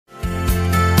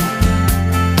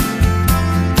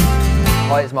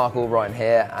Hi, it's Marc Albrighton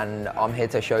here, and I'm here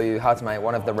to show you how to make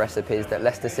one of the recipes that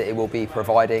Leicester City will be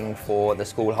providing for the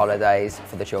school holidays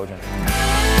for the children.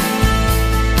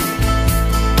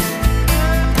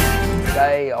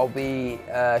 Today I'll be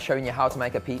showing you how to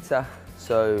make a pizza.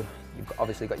 So you've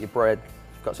obviously got your bread,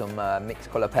 you've got some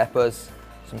mixed colour peppers,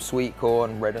 some sweet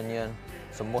corn, red onion,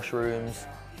 some mushrooms,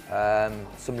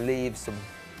 some leaves, some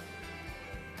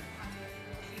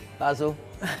basil.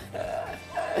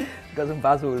 Got some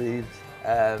basil leaves.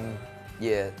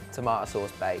 Yeah, tomato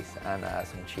sauce base and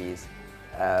some cheese.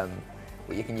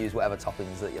 But you can use whatever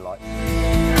toppings that you like.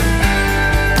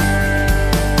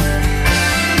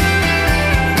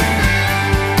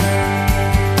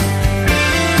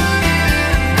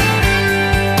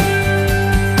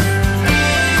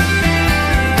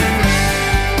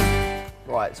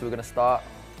 Right, so we're going to start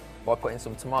by putting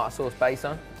some tomato sauce base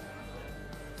on.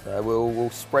 So we'll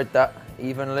spread that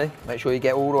evenly. Make sure you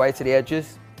get all the way to the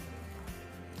edges.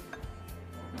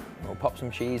 We'll pop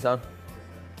some cheese on.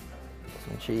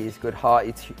 Some cheese, good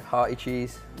hearty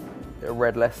cheese. Bit of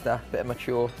red Leicester, bit of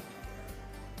mature.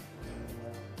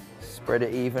 Spread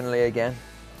it evenly again.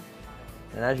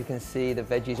 And as you can see, the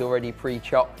veggies already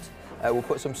pre-chopped. We'll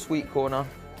put some sweet corn on.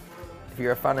 If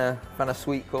you're a fan of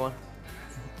sweet corn.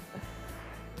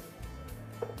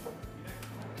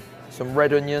 Some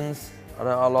red onions.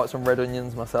 I like some red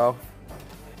onions myself.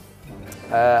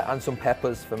 And some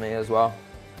peppers for me as well.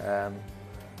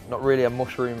 Not really a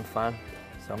mushroom fan,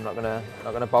 so I'm not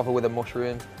gonna bother with the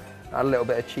mushrooms. Add a little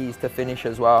bit of cheese to finish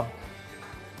as well.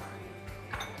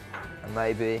 And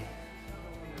maybe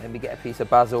get a piece of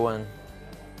basil and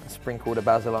sprinkle the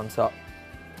basil on top.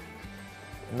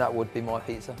 And that would be my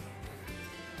pizza.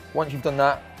 Once you've done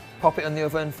that, pop it in the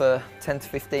oven for 10 to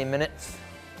 15 minutes.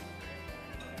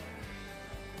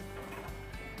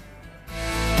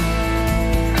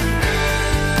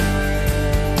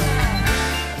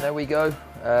 There we go,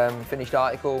 finished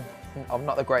article. I'm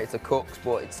not the greatest of cooks,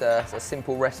 but it's a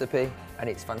simple recipe, and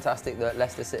it's fantastic that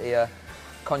Leicester City are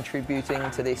contributing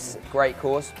to this great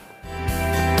cause.